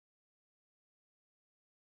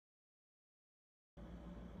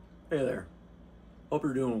Hey there, hope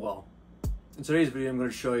you're doing well. In today's video I'm going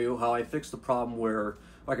to show you how I fixed the problem where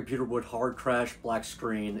my computer would hard crash, black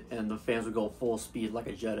screen, and the fans would go full speed like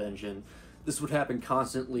a jet engine. This would happen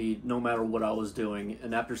constantly no matter what I was doing,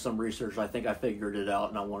 and after some research I think I figured it out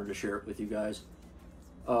and I wanted to share it with you guys.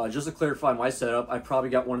 Just to clarify my setup, I probably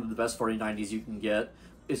got one of the best 4090s you can get.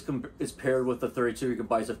 It's paired with the 32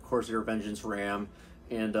 gigabytes of Corsair Vengeance RAM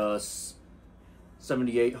and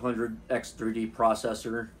 7800X3D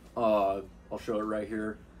processor. I'll show it right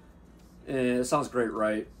here. And it sounds great,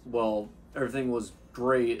 right? Well, everything was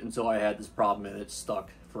great until I had this problem and it stuck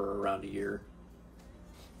for around a year.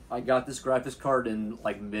 I got this graphics card in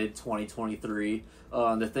like mid-2023.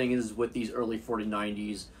 The thing is, with these early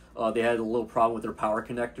 4090s, they had a little problem with their power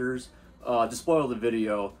connectors. To spoil the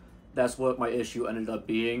video, that's what my issue ended up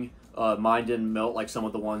being. Mine didn't melt like some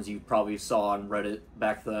of the ones you probably saw on Reddit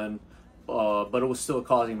back then, but it was still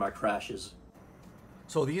causing my crashes.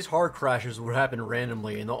 So these hard crashes would happen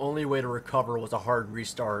randomly, and the only way to recover was a hard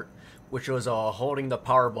restart, which was holding the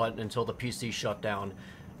power button until the PC shut down.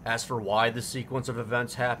 As for why this sequence of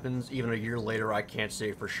events happens, even a year later, I can't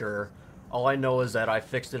say for sure. All I know is that I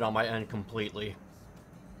fixed it on my end completely.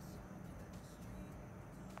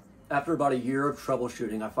 After about a year of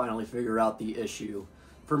troubleshooting, I finally figured out the issue.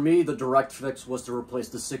 For me, the direct fix was to replace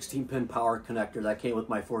the 16-pin power connector that came with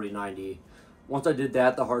my 4090. Once I did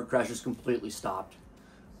that, the hard crashes completely stopped.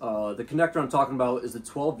 The connector I'm talking about is the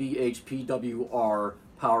 12VH PWR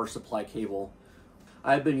power supply cable.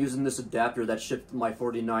 I had been using this adapter that shipped my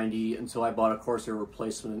 4090 until I bought a Corsair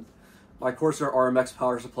replacement. My Corsair RMX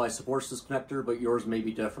power supply supports this connector, but yours may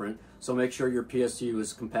be different, so make sure your PSU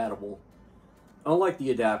is compatible. Unlike the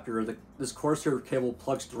adapter, this Corsair cable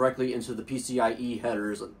plugs directly into the PCIe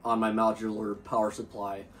headers on my modular power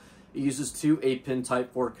supply. It uses two 8-pin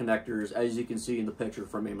Type 4 connectors, as you can see in the picture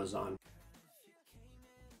from Amazon.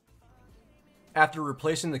 After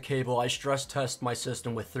replacing the cable, I stress tested my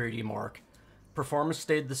system with 3D Mark. Performance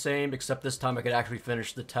stayed the same, except this time I could actually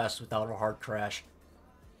finish the test without a hard crash.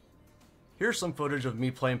 Here's some footage of me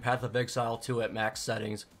playing Path of Exile 2 at max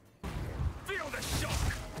settings. Feel the shock!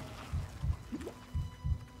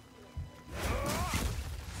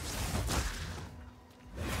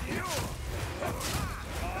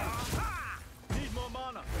 Need more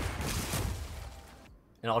mana.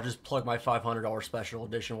 And I'll just plug my $500 special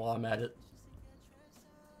edition while I'm at it.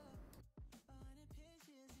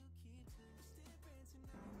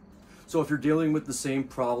 So if you're dealing with the same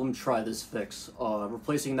problem, try this fix.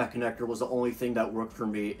 Replacing that connector was the only thing that worked for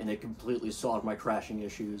me, and it completely solved my crashing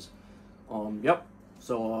issues. Yep.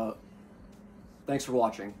 So, thanks for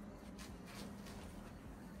watching.